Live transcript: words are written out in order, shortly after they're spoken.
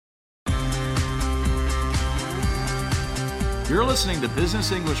You're listening to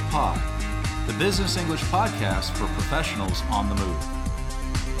Business English Pod, the business English podcast for professionals on the move.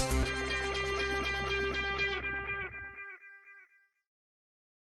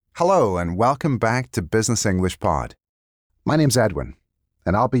 Hello, and welcome back to Business English Pod. My name's Edwin,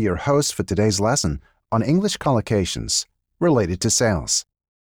 and I'll be your host for today's lesson on English collocations related to sales.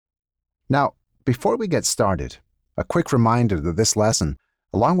 Now, before we get started, a quick reminder that this lesson,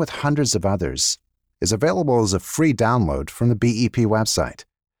 along with hundreds of others, is available as a free download from the BEP website.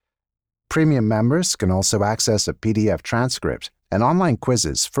 Premium members can also access a PDF transcript and online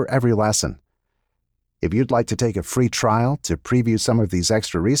quizzes for every lesson. If you'd like to take a free trial to preview some of these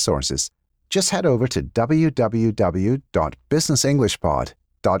extra resources, just head over to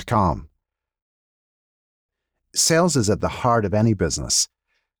www.businessenglishpod.com. Sales is at the heart of any business.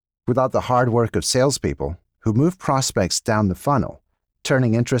 Without the hard work of salespeople who move prospects down the funnel,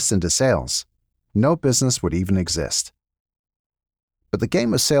 turning interest into sales, no business would even exist. But the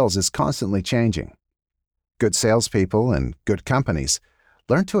game of sales is constantly changing. Good salespeople and good companies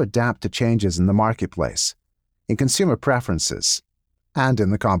learn to adapt to changes in the marketplace, in consumer preferences, and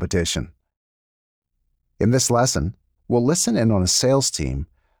in the competition. In this lesson, we'll listen in on a sales team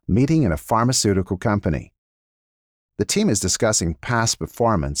meeting in a pharmaceutical company. The team is discussing past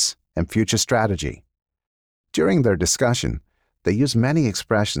performance and future strategy. During their discussion, they use many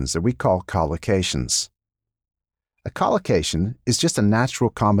expressions that we call collocations. A collocation is just a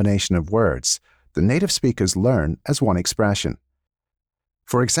natural combination of words the native speakers learn as one expression.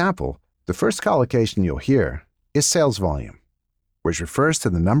 For example, the first collocation you'll hear is sales volume, which refers to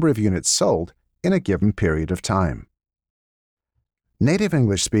the number of units sold in a given period of time. Native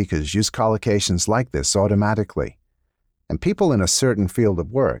English speakers use collocations like this automatically, and people in a certain field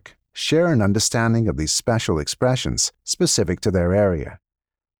of work share an understanding of these special expressions specific to their area.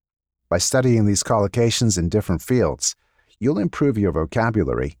 By studying these collocations in different fields, you'll improve your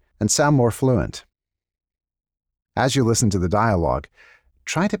vocabulary and sound more fluent. As you listen to the dialogue,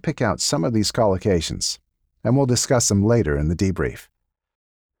 try to pick out some of these collocations, and we'll discuss them later in the debrief.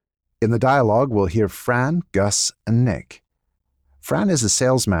 In the dialogue, we'll hear Fran, Gus, and Nick. Fran is a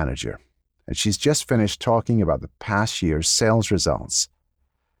sales manager, and she's just finished talking about the past year's sales results.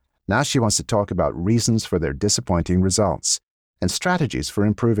 Now she wants to talk about reasons for their disappointing results and strategies for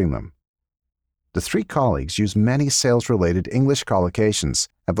improving them. The three colleagues use many sales-related English collocations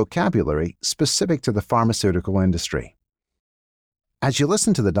and vocabulary specific to the pharmaceutical industry. As you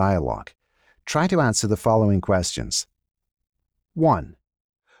listen to the dialogue, try to answer the following questions. 1.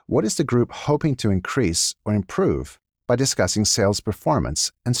 What is the group hoping to increase or improve by discussing sales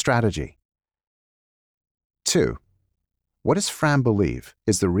performance and strategy? 2. What does Fran believe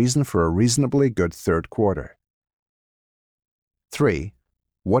is the reason for a reasonably good third quarter? 3.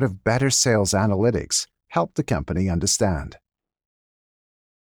 What if better sales analytics help the company understand?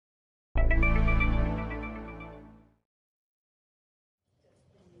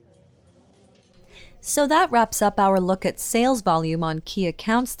 So that wraps up our look at sales volume on key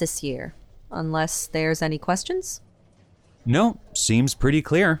accounts this year. Unless there's any questions? No, seems pretty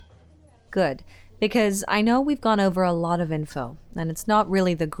clear. Good. Because I know we've gone over a lot of info, and it's not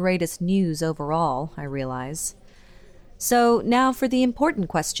really the greatest news overall, I realize. So now for the important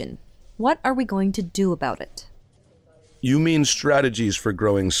question. What are we going to do about it? You mean strategies for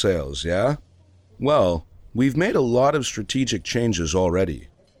growing sales, yeah? Well, we've made a lot of strategic changes already.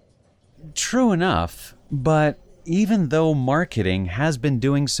 True enough, but even though marketing has been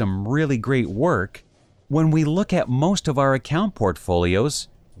doing some really great work, when we look at most of our account portfolios,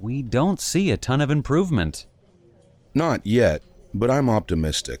 we don't see a ton of improvement. Not yet, but I'm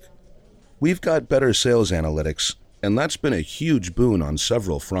optimistic. We've got better sales analytics, and that's been a huge boon on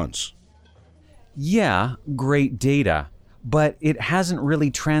several fronts. Yeah, great data, but it hasn't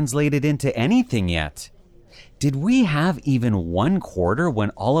really translated into anything yet. Did we have even one quarter when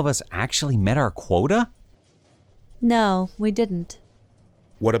all of us actually met our quota? No, we didn't.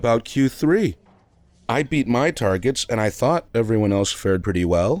 What about Q3? I beat my targets, and I thought everyone else fared pretty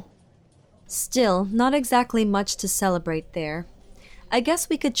well. Still, not exactly much to celebrate there. I guess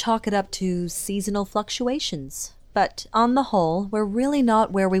we could chalk it up to seasonal fluctuations. But on the whole, we're really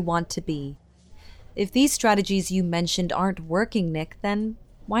not where we want to be. If these strategies you mentioned aren't working, Nick, then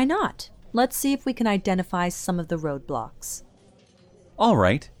why not? Let's see if we can identify some of the roadblocks. All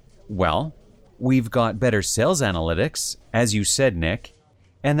right. Well, we've got better sales analytics, as you said, Nick,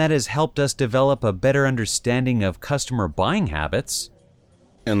 and that has helped us develop a better understanding of customer buying habits.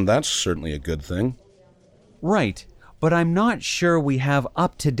 And that's certainly a good thing. Right, but I'm not sure we have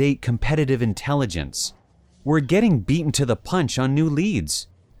up-to-date competitive intelligence. We're getting beaten to the punch on new leads.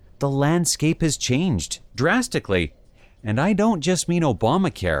 The landscape has changed drastically. And I don't just mean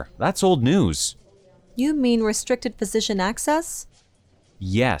Obamacare. That's old news. You mean restricted physician access?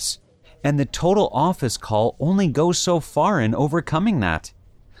 Yes. And the total office call only goes so far in overcoming that.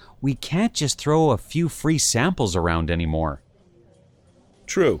 We can't just throw a few free samples around anymore.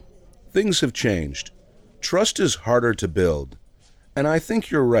 True. Things have changed. Trust is harder to build. And I think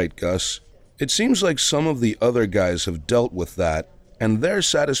you're right, Gus. It seems like some of the other guys have dealt with that, and they're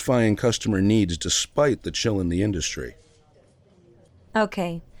satisfying customer needs despite the chill in the industry.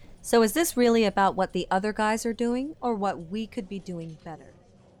 Okay, so is this really about what the other guys are doing, or what we could be doing better?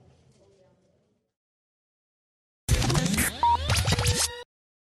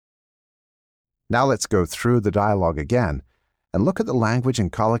 Now let's go through the dialogue again and look at the language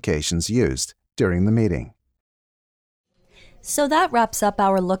and collocations used during the meeting. So that wraps up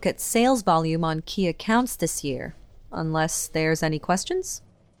our look at sales volume on key accounts this year, unless there's any questions?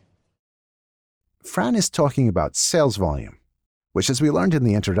 Fran is talking about sales volume, which, as we learned in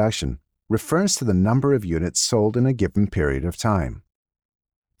the introduction, refers to the number of units sold in a given period of time.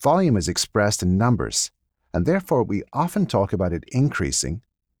 Volume is expressed in numbers, and therefore we often talk about it increasing,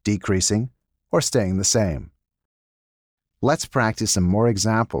 decreasing, or staying the same. Let's practice some more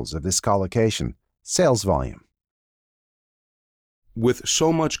examples of this collocation, sales volume. With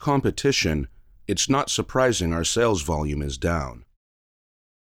so much competition, it's not surprising our sales volume is down.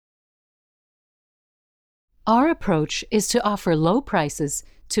 Our approach is to offer low prices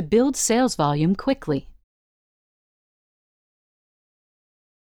to build sales volume quickly.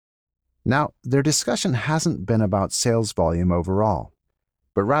 Now, their discussion hasn't been about sales volume overall,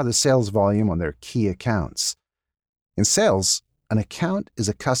 but rather sales volume on their key accounts. In sales, an account is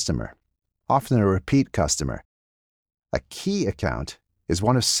a customer, often a repeat customer. A key account is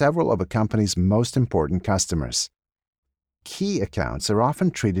one of several of a company's most important customers. Key accounts are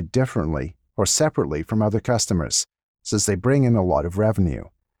often treated differently or separately from other customers, since they bring in a lot of revenue.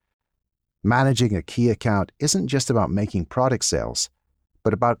 Managing a key account isn't just about making product sales,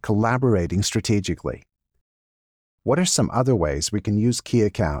 but about collaborating strategically. What are some other ways we can use key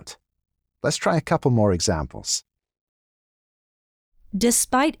account? Let's try a couple more examples.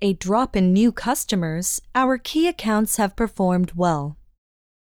 Despite a drop in new customers, our key accounts have performed well.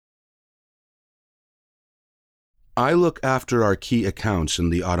 I look after our key accounts in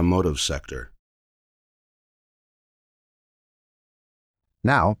the automotive sector.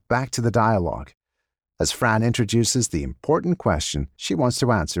 Now, back to the dialogue, as Fran introduces the important question she wants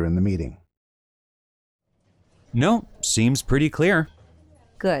to answer in the meeting. No, seems pretty clear.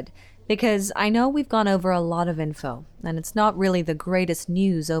 Good, because I know we've gone over a lot of info, and it's not really the greatest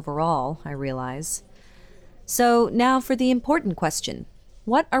news overall, I realize. So now for the important question.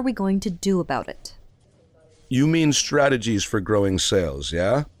 What are we going to do about it? You mean strategies for growing sales,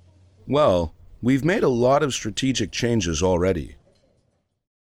 yeah? Well, we've made a lot of strategic changes already.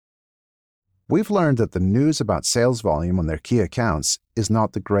 We've learned that the news about sales volume on their key accounts is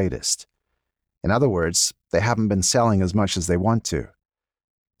not the greatest. In other words, they haven't been selling as much as they want to.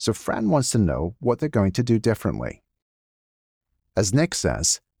 So Fran wants to know what they're going to do differently. As Nick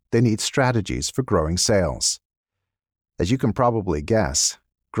says, they need strategies for growing sales. As you can probably guess,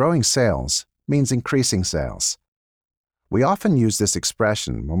 growing sales means increasing sales. We often use this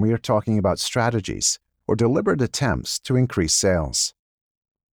expression when we are talking about strategies or deliberate attempts to increase sales.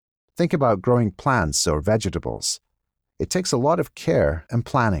 Think about growing plants or vegetables. It takes a lot of care and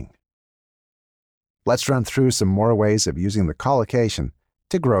planning. Let's run through some more ways of using the collocation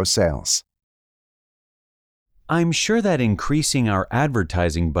to grow sales. I'm sure that increasing our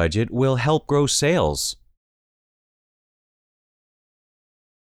advertising budget will help grow sales.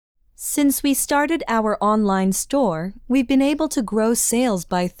 Since we started our online store, we've been able to grow sales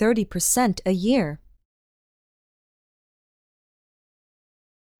by 30% a year.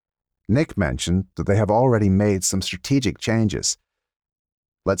 Nick mentioned that they have already made some strategic changes.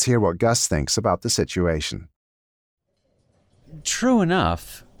 Let's hear what Gus thinks about the situation. True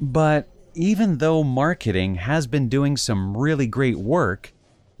enough, but even though marketing has been doing some really great work,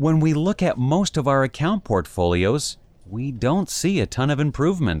 when we look at most of our account portfolios, we don't see a ton of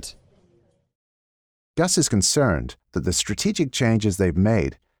improvement. Gus is concerned that the strategic changes they've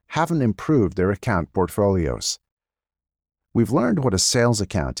made haven't improved their account portfolios. We've learned what a sales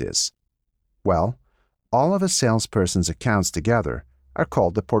account is. Well, all of a salesperson's accounts together are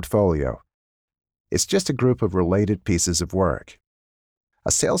called the portfolio. It's just a group of related pieces of work.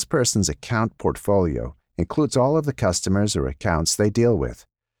 A salesperson's account portfolio includes all of the customers or accounts they deal with.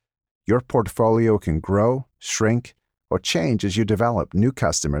 Your portfolio can grow, shrink, or change as you develop new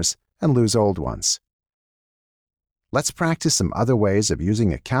customers and lose old ones. Let's practice some other ways of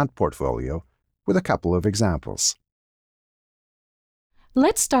using account portfolio with a couple of examples.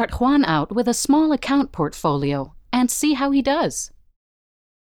 Let's start Juan out with a small account portfolio and see how he does.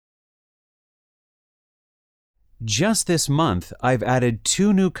 Just this month, I've added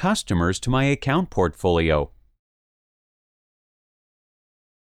 2 new customers to my account portfolio.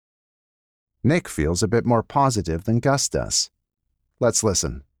 Nick feels a bit more positive than Gus does. Let's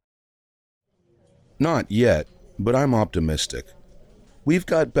listen. Not yet, but I'm optimistic. We've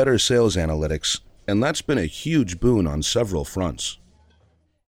got better sales analytics, and that's been a huge boon on several fronts.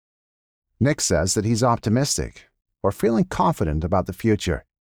 Nick says that he's optimistic, or feeling confident about the future.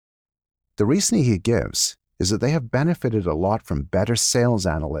 The reason he gives is that they have benefited a lot from better sales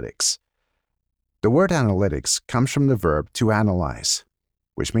analytics. The word analytics comes from the verb to analyze,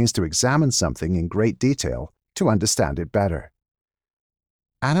 which means to examine something in great detail to understand it better.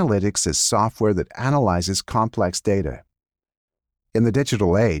 Analytics is software that analyzes complex data. In the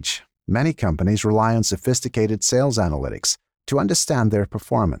digital age, many companies rely on sophisticated sales analytics to understand their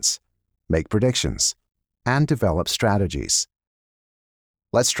performance, make predictions, and develop strategies.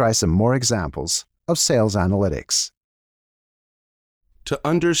 Let's try some more examples of sales analytics. To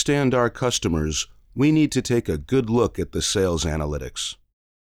understand our customers, we need to take a good look at the sales analytics.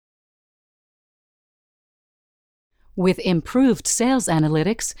 With improved sales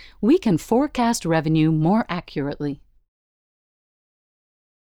analytics, we can forecast revenue more accurately.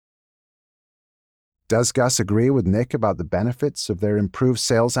 Does Gus agree with Nick about the benefits of their improved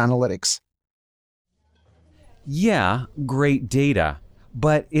sales analytics? Yeah, great data,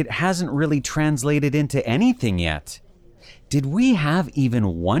 but it hasn't really translated into anything yet. Did we have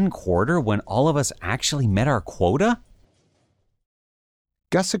even one quarter when all of us actually met our quota?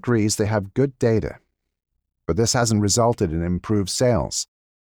 Gus agrees they have good data, but this hasn't resulted in improved sales.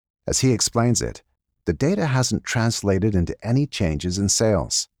 As he explains it, the data hasn't translated into any changes in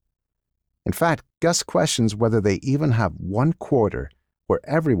sales. In fact, Gus questions whether they even have one quarter where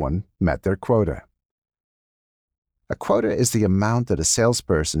everyone met their quota. A quota is the amount that a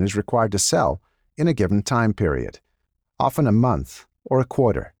salesperson is required to sell in a given time period, often a month or a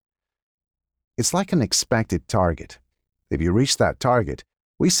quarter. It's like an expected target. If you reach that target,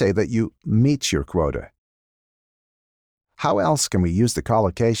 we say that you meet your quota. How else can we use the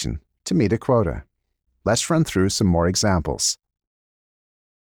collocation to meet a quota? Let's run through some more examples.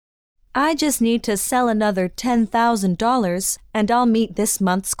 I just need to sell another $10,000 and I'll meet this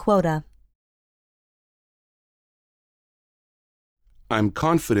month's quota. I'm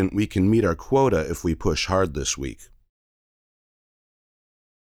confident we can meet our quota if we push hard this week.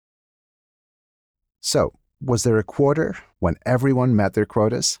 So, was there a quarter when everyone met their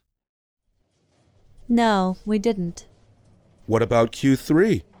quotas? No, we didn't. What about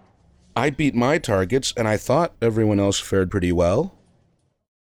Q3? I beat my targets and I thought everyone else fared pretty well.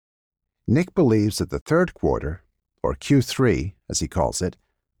 Nick believes that the third quarter, or Q3 as he calls it,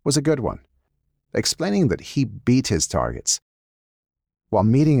 was a good one, explaining that he beat his targets. While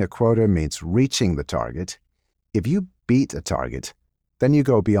meeting a quota means reaching the target, if you beat a target, then you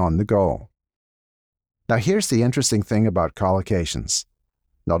go beyond the goal. Now here's the interesting thing about collocations.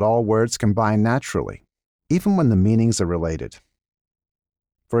 Not all words combine naturally, even when the meanings are related.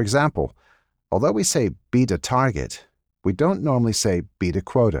 For example, although we say beat a target, we don't normally say beat a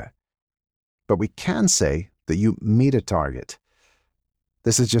quota. But we can say that you meet a target.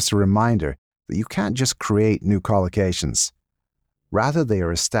 This is just a reminder that you can't just create new collocations. Rather, they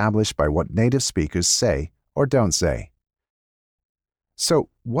are established by what native speakers say or don't say. So,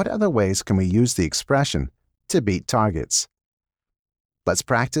 what other ways can we use the expression to beat targets? Let's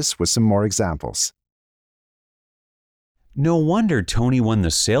practice with some more examples. No wonder Tony won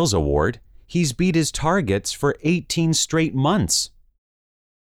the sales award. He's beat his targets for 18 straight months.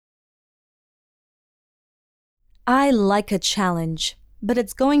 I like a challenge, but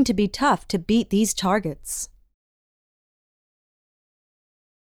it's going to be tough to beat these targets.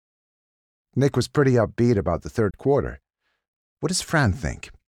 Nick was pretty upbeat about the third quarter. What does Fran think?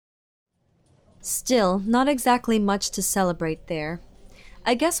 Still, not exactly much to celebrate there.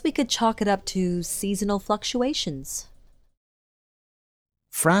 I guess we could chalk it up to seasonal fluctuations.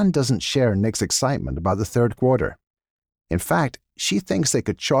 Fran doesn't share Nick's excitement about the third quarter. In fact, she thinks they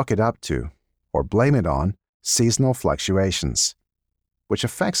could chalk it up to, or blame it on, seasonal fluctuations, which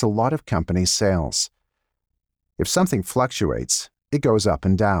affects a lot of companies' sales. If something fluctuates, it goes up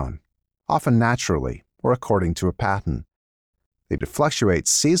and down, often naturally or according to a pattern. If it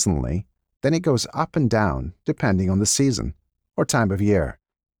fluctuates seasonally, then it goes up and down depending on the season or time of year.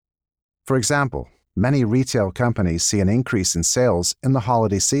 For example, many retail companies see an increase in sales in the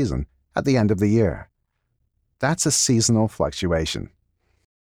holiday season at the end of the year. That's a seasonal fluctuation.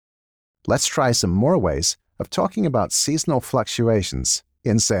 Let's try some more ways of talking about seasonal fluctuations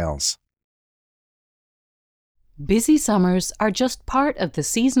in sales. Busy summers are just part of the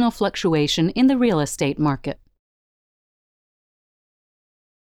seasonal fluctuation in the real estate market.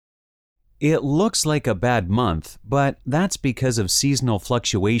 It looks like a bad month, but that's because of seasonal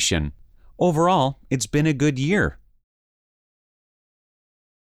fluctuation. Overall, it's been a good year.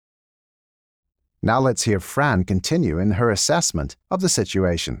 Now let's hear Fran continue in her assessment of the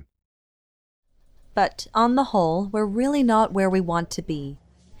situation. But on the whole, we're really not where we want to be.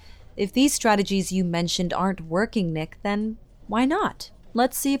 If these strategies you mentioned aren't working, Nick, then why not?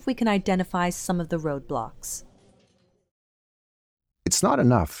 Let's see if we can identify some of the roadblocks. It's not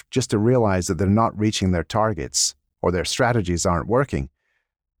enough just to realize that they're not reaching their targets or their strategies aren't working.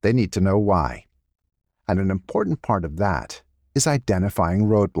 They need to know why. And an important part of that is identifying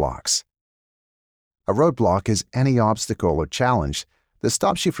roadblocks. A roadblock is any obstacle or challenge that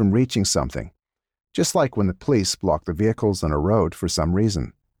stops you from reaching something, just like when the police block the vehicles on a road for some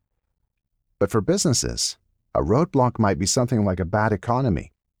reason. But for businesses, a roadblock might be something like a bad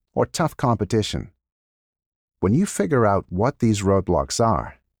economy or tough competition. When you figure out what these roadblocks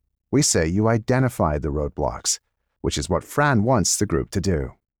are, we say you identify the roadblocks, which is what Fran wants the group to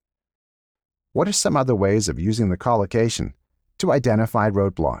do. What are some other ways of using the collocation to identify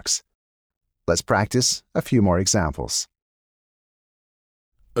roadblocks? Let's practice a few more examples.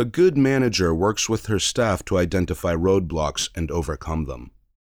 A good manager works with her staff to identify roadblocks and overcome them.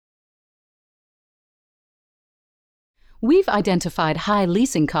 We've identified high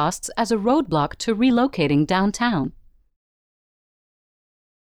leasing costs as a roadblock to relocating downtown.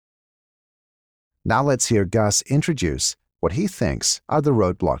 Now let's hear Gus introduce what he thinks are the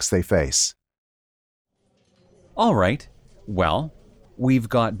roadblocks they face. All right. Well, we've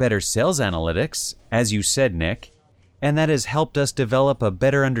got better sales analytics, as you said, Nick, and that has helped us develop a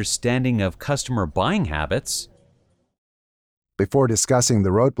better understanding of customer buying habits. Before discussing the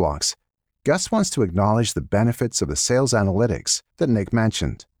roadblocks, Gus wants to acknowledge the benefits of the sales analytics that Nick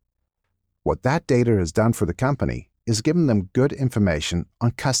mentioned. What that data has done for the company is given them good information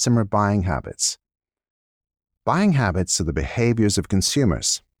on customer buying habits. Buying habits are the behaviors of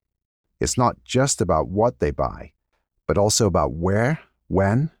consumers. It's not just about what they buy, but also about where,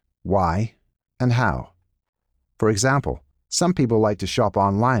 when, why, and how. For example, some people like to shop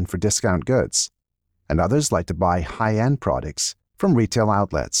online for discount goods, and others like to buy high-end products from retail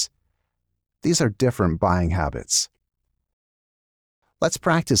outlets. These are different buying habits. Let's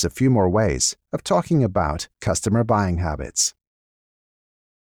practice a few more ways of talking about customer buying habits.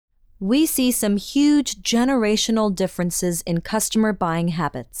 We see some huge generational differences in customer buying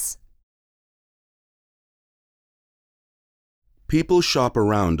habits. People shop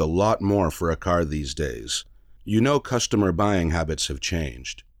around a lot more for a car these days. You know customer buying habits have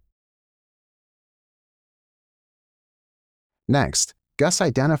changed. Next, Gus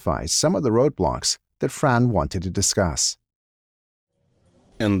identifies some of the roadblocks that Fran wanted to discuss.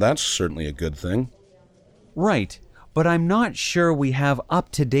 And that's certainly a good thing. Right, but I'm not sure we have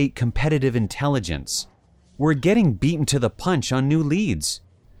up-to-date competitive intelligence. We're getting beaten to the punch on new leads.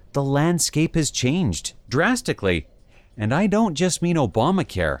 The landscape has changed drastically. And I don't just mean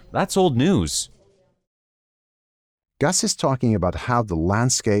Obamacare. That's old news. Gus is talking about how the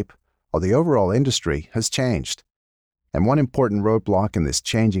landscape or the overall industry has changed. And one important roadblock in this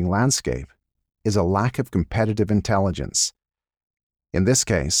changing landscape is a lack of competitive intelligence. In this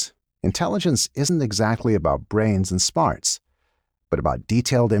case, intelligence isn't exactly about brains and smarts, but about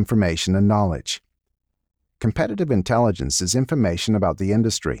detailed information and knowledge. Competitive intelligence is information about the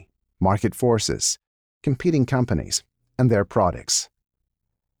industry, market forces, competing companies, and their products.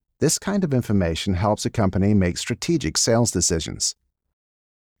 This kind of information helps a company make strategic sales decisions.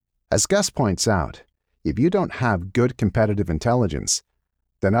 As Gus points out, if you don't have good competitive intelligence,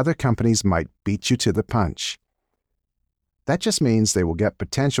 then other companies might beat you to the punch. That just means they will get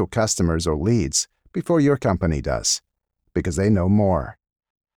potential customers or leads before your company does, because they know more.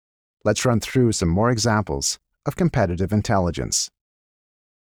 Let's run through some more examples of competitive intelligence.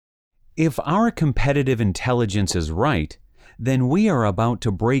 If our competitive intelligence is right, then we are about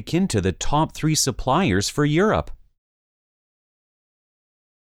to break into the top 3 suppliers for Europe.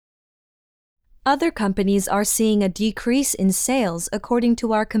 Other companies are seeing a decrease in sales according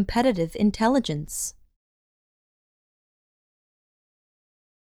to our competitive intelligence.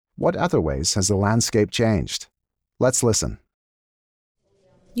 What other ways has the landscape changed? Let's listen.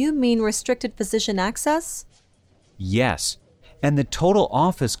 You mean restricted physician access? Yes, and the total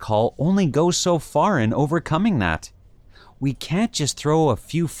office call only goes so far in overcoming that. We can't just throw a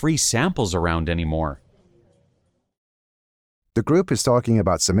few free samples around anymore. The group is talking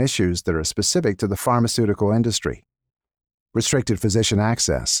about some issues that are specific to the pharmaceutical industry. Restricted physician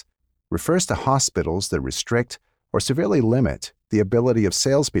access refers to hospitals that restrict or severely limit the ability of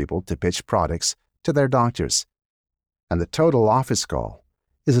salespeople to pitch products to their doctors. And the total office call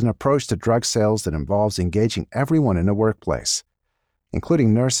is an approach to drug sales that involves engaging everyone in a workplace,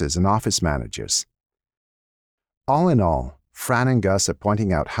 including nurses and office managers. All in all, Fran and Gus are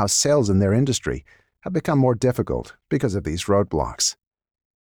pointing out how sales in their industry have become more difficult because of these roadblocks.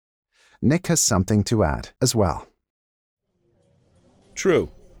 Nick has something to add as well.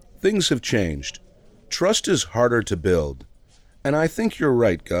 True. Things have changed. Trust is harder to build. And I think you're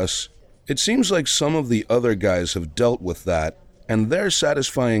right, Gus. It seems like some of the other guys have dealt with that, and they're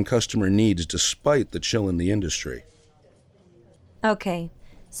satisfying customer needs despite the chill in the industry. Okay,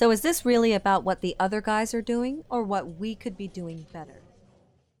 so is this really about what the other guys are doing, or what we could be doing better?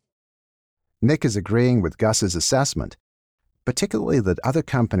 Nick is agreeing with Gus's assessment, particularly that other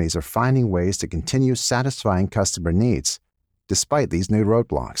companies are finding ways to continue satisfying customer needs, despite these new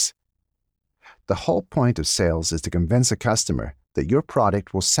roadblocks. The whole point of sales is to convince a customer that your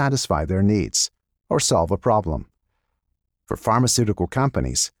product will satisfy their needs or solve a problem. For pharmaceutical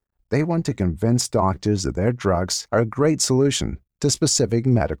companies, they want to convince doctors that their drugs are a great solution to specific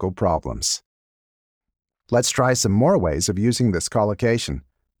medical problems. Let's try some more ways of using this collocation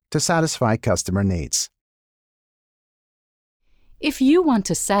to satisfy customer needs. If you want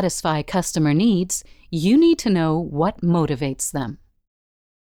to satisfy customer needs, you need to know what motivates them.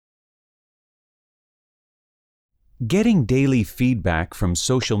 Getting daily feedback from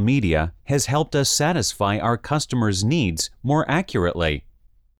social media has helped us satisfy our customers' needs more accurately.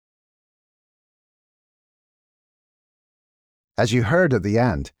 As you heard at the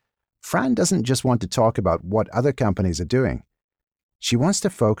end, Fran doesn't just want to talk about what other companies are doing. She wants to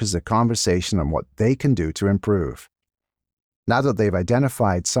focus the conversation on what they can do to improve. Now that they've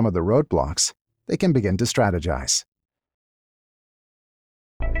identified some of the roadblocks, they can begin to strategize.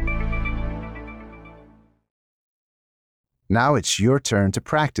 Now it's your turn to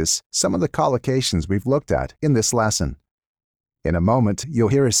practice some of the collocations we've looked at in this lesson. In a moment, you'll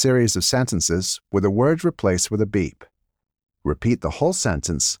hear a series of sentences with a word replaced with a beep. Repeat the whole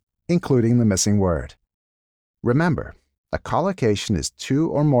sentence, including the missing word. Remember, a collocation is two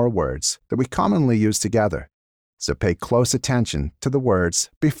or more words that we commonly use together, so pay close attention to the words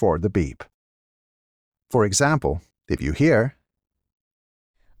before the beep. For example, if you hear,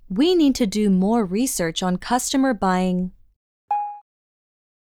 We need to do more research on customer buying.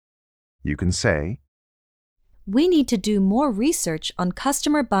 you can say, We need to do more research on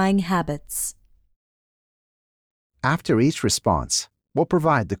customer buying habits. After each response, we'll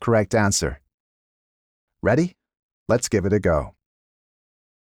provide the correct answer. Ready? Let's give it a go.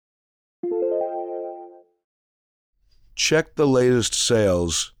 Check the latest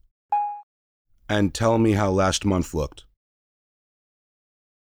sales and tell me how last month looked.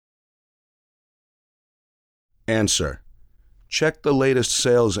 Answer. Check the latest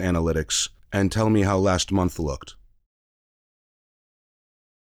sales analytics and tell me how last month looked.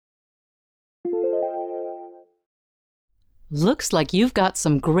 Looks like you've got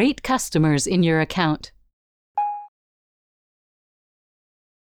some great customers in your account.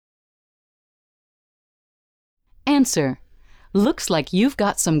 Answer. Looks like you've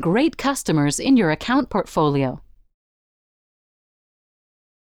got some great customers in your account portfolio.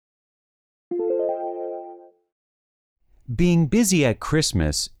 Being busy at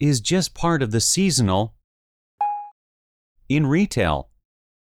Christmas is just part of the seasonal in retail.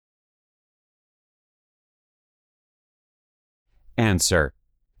 Answer.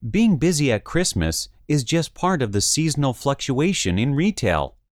 Being busy at Christmas is just part of the seasonal fluctuation in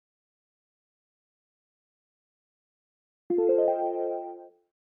retail.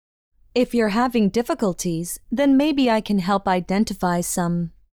 If you're having difficulties, then maybe I can help identify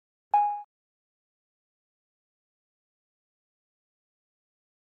some.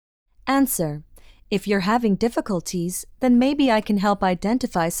 Answer. If you're having difficulties, then maybe I can help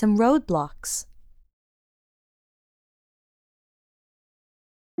identify some roadblocks.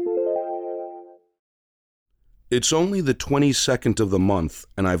 It's only the 22nd of the month,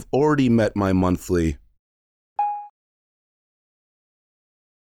 and I've already met my monthly.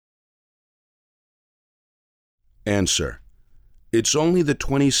 Answer. It's only the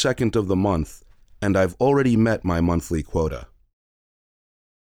 22nd of the month, and I've already met my monthly quota.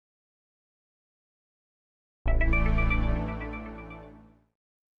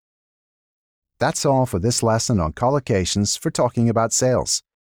 That's all for this lesson on collocations for talking about sales.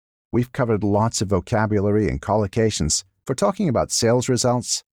 We've covered lots of vocabulary and collocations for talking about sales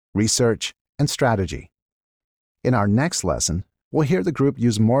results, research, and strategy. In our next lesson, we'll hear the group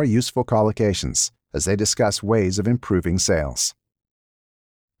use more useful collocations as they discuss ways of improving sales.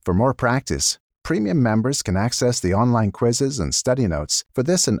 For more practice, premium members can access the online quizzes and study notes for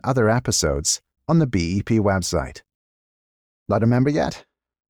this and other episodes on the BEP website. Not a member yet?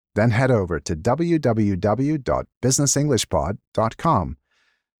 Then head over to www.businessenglishpod.com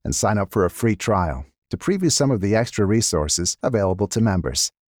and sign up for a free trial to preview some of the extra resources available to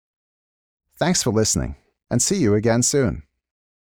members. Thanks for listening, and see you again soon.